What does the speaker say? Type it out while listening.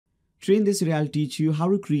Train this video, I'll teach you how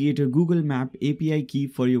to create a Google Map API key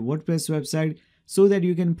for your WordPress website so that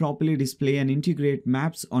you can properly display and integrate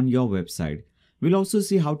maps on your website. We'll also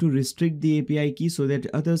see how to restrict the API key so that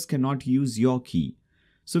others cannot use your key.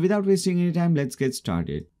 So without wasting any time, let's get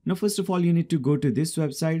started. Now first of all, you need to go to this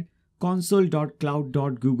website,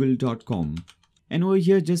 console.cloud.google.com. And over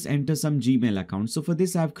here, just enter some Gmail account. So for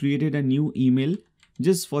this, I've created a new email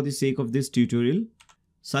just for the sake of this tutorial.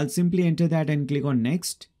 So I'll simply enter that and click on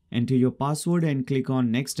next. Enter your password and click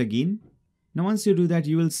on next again. Now once you do that,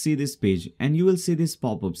 you will see this page and you will see this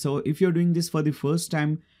pop-up. So if you're doing this for the first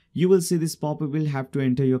time, you will see this pop-up. Will have to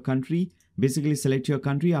enter your country. Basically select your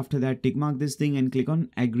country. After that, tick mark this thing and click on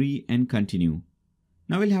agree and continue.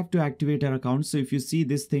 Now we'll have to activate our account. So if you see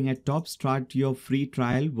this thing at top, start your free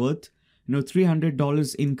trial worth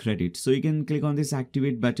 $300 in credit. So you can click on this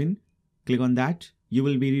activate button. Click on that. You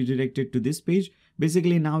will be redirected to this page.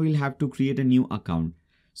 Basically now you'll have to create a new account.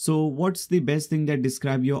 So what's the best thing that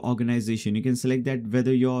describe your organization? You can select that,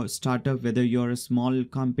 whether you're a startup, whether you're a small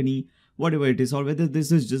company, whatever it is, or whether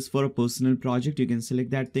this is just for a personal project. You can select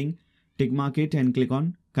that thing, tick mark it and click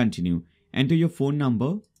on continue. Enter your phone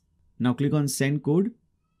number. Now click on send code.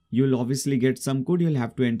 You'll obviously get some code. You'll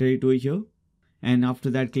have to enter it over here. And after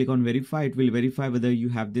that, click on verify. It will verify whether you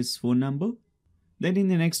have this phone number. Then in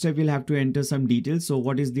the next step, you'll have to enter some details. So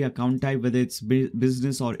what is the account type, whether it's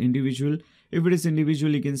business or individual. If it is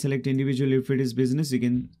individual, you can select individual. If it is business, you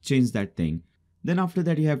can change that thing. Then after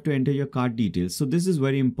that, you have to enter your card details. So this is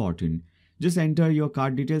very important. Just enter your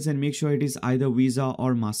card details and make sure it is either Visa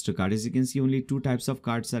or MasterCard. As you can see, only 2 types of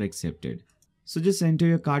cards are accepted. So just enter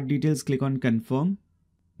your card details, click on confirm.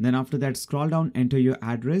 Then after that, scroll down, enter your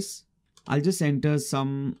address. I'll just enter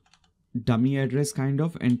some dummy address kind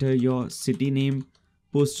of. Enter your city name,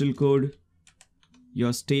 postal code,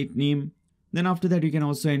 your state name. Then after that, you can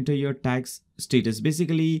also enter your tax status.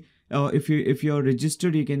 Basically, if you're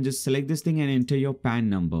registered, you can just select this thing and enter your PAN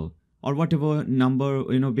number or whatever number,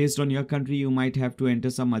 based on your country, you might have to enter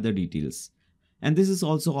some other details. And this is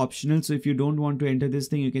also optional. So if you don't want to enter this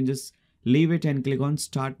thing, you can just leave it and click on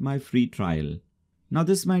start my free trial. Now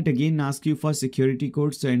this might again ask you for security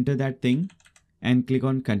code. So enter that thing and click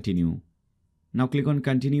on continue. Now click on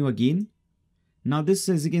continue again. Now this,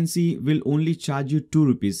 as you can see, will only charge you 2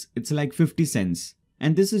 rupees. It's like 50 cents.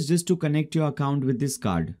 And this is just to connect your account with this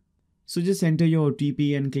card. So just enter your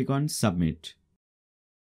OTP and click on submit.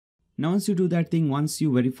 Now once you do that thing, once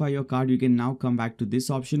you verify your card, you can now come back to this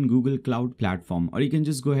option, Google Cloud Platform. Or you can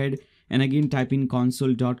just go ahead and again type in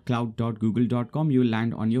console.cloud.google.com. You will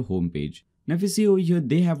land on your home page. Now if you see over here,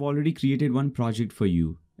 they have already created one project for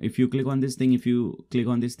you. If you click on this thing, at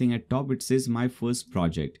top, it says my first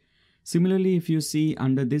project. Similarly, if you see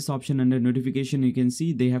under this option, under notification, you can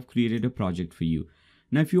see they have created a project for you.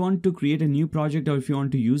 Now, if you want to create a new project or if you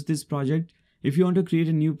want to use this project, if you want to create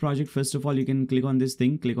a new project, first of all, you can click on this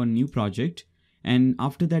thing, click on new project. And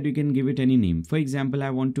after that, you can give it any name. For example, I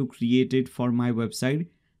want to create it for my website,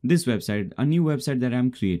 this website, a new website that I'm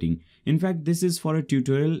creating. In fact, this is for a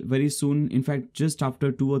tutorial very soon. In fact, just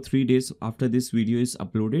after 2 or 3 days after this video is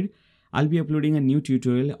uploaded, I'll be uploading a new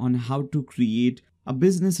tutorial on how to create a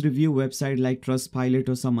business review website like Trustpilot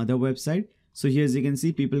or some other website. So here, as you can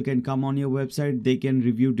see, people can come on your website, they can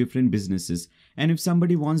review different businesses. And if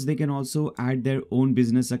somebody wants, they can also add their own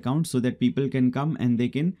business account so that people can come and they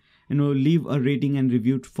can, leave a rating and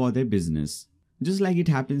review for their business. Just like it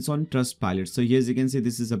happens on Trustpilot. So here, as you can see,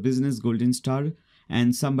 this is a business golden star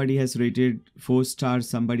and somebody has rated 4 stars,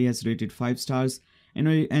 somebody has rated 5 stars. And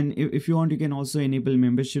if you want, you can also enable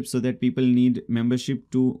membership so that people need membership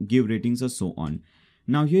to give ratings or so on.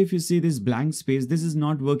 Now here, if you see this blank space, this is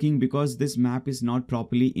not working because this map is not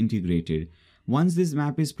properly integrated. Once this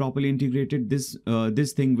map is properly integrated, this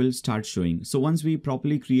thing will start showing. So once we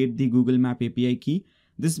properly create the Google Map API key,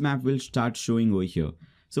 this map will start showing over here.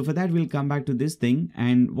 So for that, we'll come back to this thing.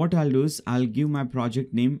 And what I'll do is I'll give my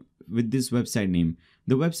project name with this website name.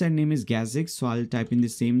 The website name is Gazix. So I'll type in the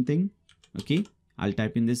same thing. Okay. I'll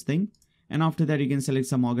type in this thing. And after that, you can select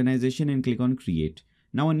some organization and click on create.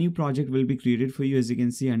 Now a new project will be created for you. As you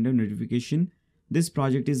can see under notification, this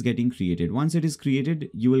project is getting created. Once it is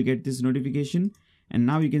created, you will get this notification. And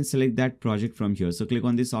now you can select that project from here. So click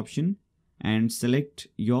on this option and select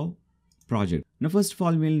your project. Now, first of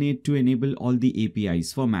all, we'll need to enable all the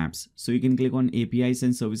APIs for maps. So you can click on APIs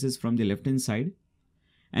and services from the left hand side.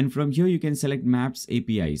 And from here, you can select maps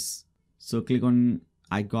APIs. So click on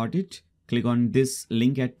I got it. Click on this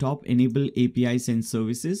link at top, enable APIs and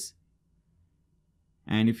services.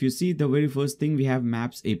 And if you see the very first thing, we have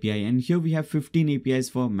Maps API, and here we have 15 APIs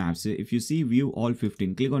for Maps. If you see view all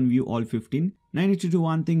 15, click on view all 15. Now you need to do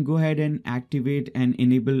one thing, go ahead and activate and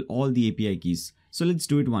enable all the API keys. So let's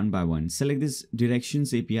do it one by one. Select this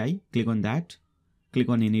Directions API, click on that, click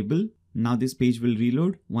on enable. Now this page will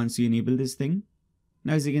reload once you enable this thing.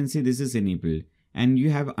 Now as you can see, this is enabled, and you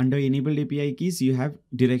have under enabled API keys, you have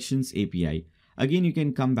Directions API. Again, you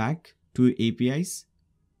can come back to APIs,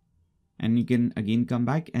 and you can again come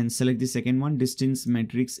back and select the second one, Distance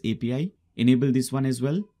Metrics API. Enable this one as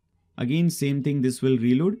well. Again, same thing, this will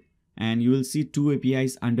reload and you will see 2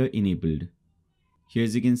 APIs under enabled. Here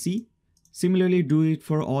as you can see. Similarly, do it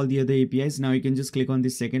for all the other APIs. Now you can just click on the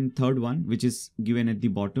third one, which is given at the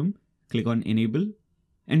bottom. Click on enable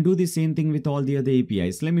and do the same thing with all the other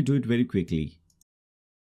APIs. Let me do it very quickly.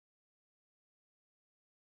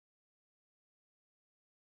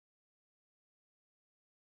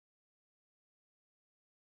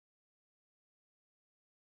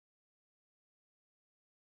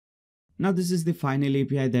 Now this is the final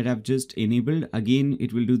API that I've just enabled. Again,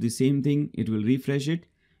 it will do the same thing. It will refresh it.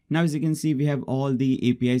 Now as you can see, we have all the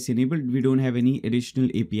APIs enabled. We don't have any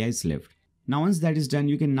additional APIs left. Now once that is done,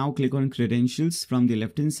 you can now click on credentials from the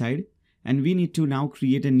left hand side, and we need to now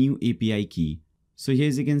create a new API key. So here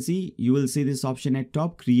as you can see, you will see this option at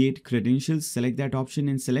top, create credentials. Select that option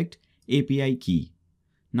and select API key.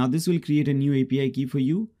 Now this will create a new API key for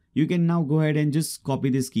you. You can now go ahead and just copy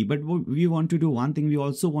this key, but we want to do one thing. We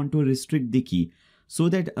also want to restrict the key so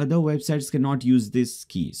that other websites cannot use this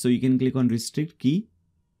key. So you can click on restrict key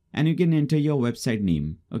and you can enter your website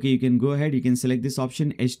name. Okay, you can go ahead, you can select this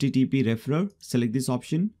option, HTTP referrer, select this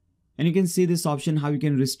option, and you can see this option how you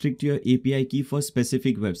can restrict your API key for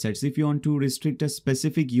specific websites. If you want to restrict a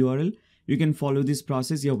specific URL, you can follow this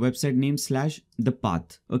process, your website name / the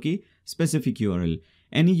path, okay, specific URL.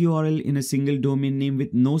 Any URL in a single domain name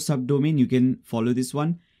with no subdomain, you can follow this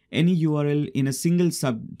one. Any URL in a single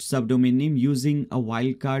subdomain name using a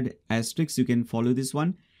wildcard asterisk, you can follow this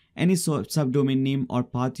one. Any subdomain name or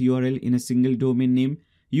path URL in a single domain name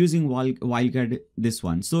using wildcard, this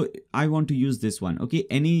one. So I want to use this one, okay.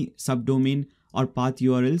 Any subdomain or path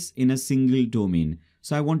URLs in a single domain.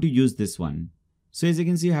 So I want to use this one. So as you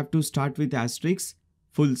can see, you have to start with asterisk,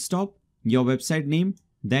 full stop, your website name,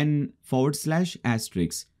 then /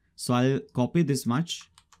 asterisk. So I'll copy this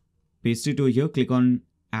much, paste it over here, click on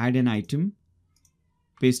add an item,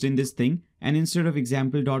 paste in this thing, and instead of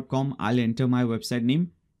example.com, I'll enter my website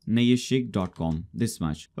name, nayyar.com, this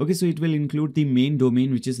much. Okay, so it will include the main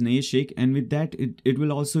domain, which is Nayyar, and with that, it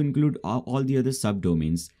will also include all the other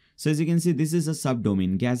subdomains. So as you can see, this is a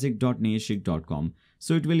subdomain, gazek.nayyar.com.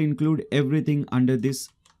 So it will include everything under this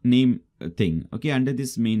name thing, okay, under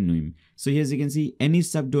this main name. So here as you can see, any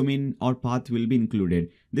subdomain or path will be included.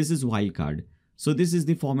 This is wildcard. So this is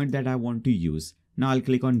the format that I want to use. Now I'll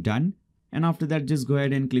click on done, and after that just go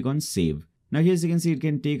ahead and click on save. Now here as you can see, it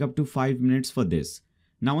can take up to 5 minutes for this.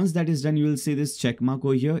 Now once that is done, you will see this check mark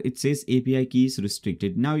over here. It says API key is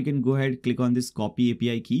restricted. Now you can go ahead, click on this copy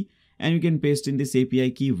API key, and you can paste in this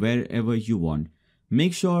API key wherever you want.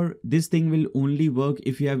 Make sure this thing will only work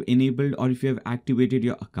if you have enabled or if you have activated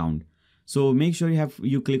your account. So make sure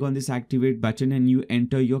you click on this activate button and you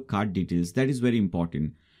enter your card details. That is very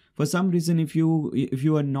important. For some reason, if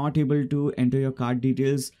you are not able to enter your card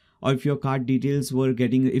details, or if your card details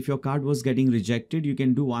if your card was getting rejected, you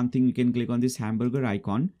can do one thing. You can click on this hamburger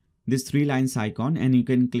icon, this 3 lines icon, and you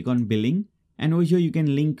can click on billing. And over here you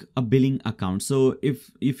can link a billing account. So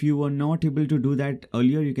if you were not able to do that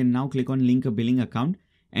earlier, you can now click on link a billing account,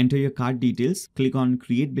 enter your card details, click on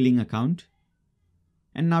create billing account.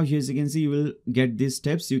 And now here as you can see, you will get these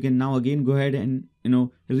steps. You can now again go ahead and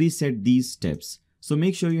reset these steps. So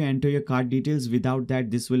make sure you enter your card details. Without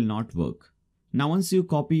that, this will not work. Now once you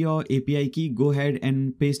copy your API key, go ahead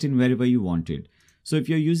and paste in wherever you want it. So if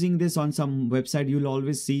you're using this on some website, you'll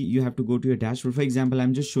always see you have to go to your dashboard. For example,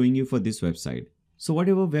 I'm just showing you for this website. So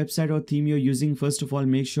whatever website or theme you're using, first of all,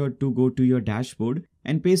 make sure to go to your dashboard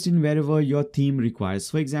and paste in wherever your theme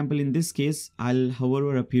requires. For example, in this case, I'll hover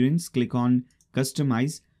over appearance, click on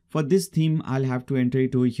customize. For this theme, I'll have to enter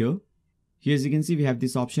it over here. Here as you can see, we have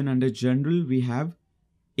this option under general, we have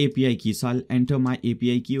API key. So I'll enter my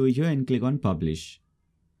API key over here and click on publish.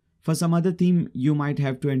 For some other theme, you might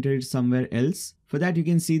have to enter it somewhere else. For that, you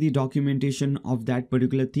can see the documentation of that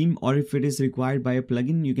particular theme, or if it is required by a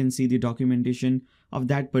plugin, you can see the documentation of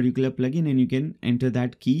that particular plugin and you can enter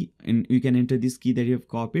that key, and you can enter this key that you have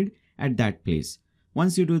copied at that place.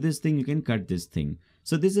 Once you do this thing, you can cut this thing.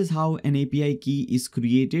 So this is how an API key is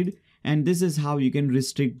created, and this is how you can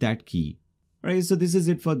restrict that key. Alright, so this is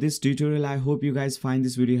it for this tutorial. I hope you guys find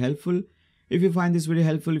this video helpful. If you find this video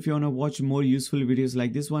helpful, if you want to watch more useful videos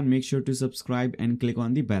like this one, make sure to subscribe and click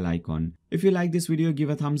on the bell icon. If you like this video, give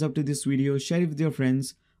a thumbs up to this video, share it with your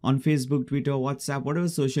friends on Facebook, Twitter, WhatsApp, whatever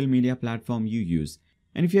social media platform you use.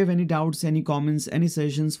 And if you have any doubts, any comments, any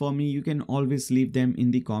suggestions for me, you can always leave them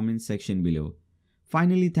in the comments section below.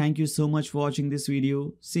 Finally, thank you so much for watching this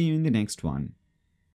video. See you in the next one.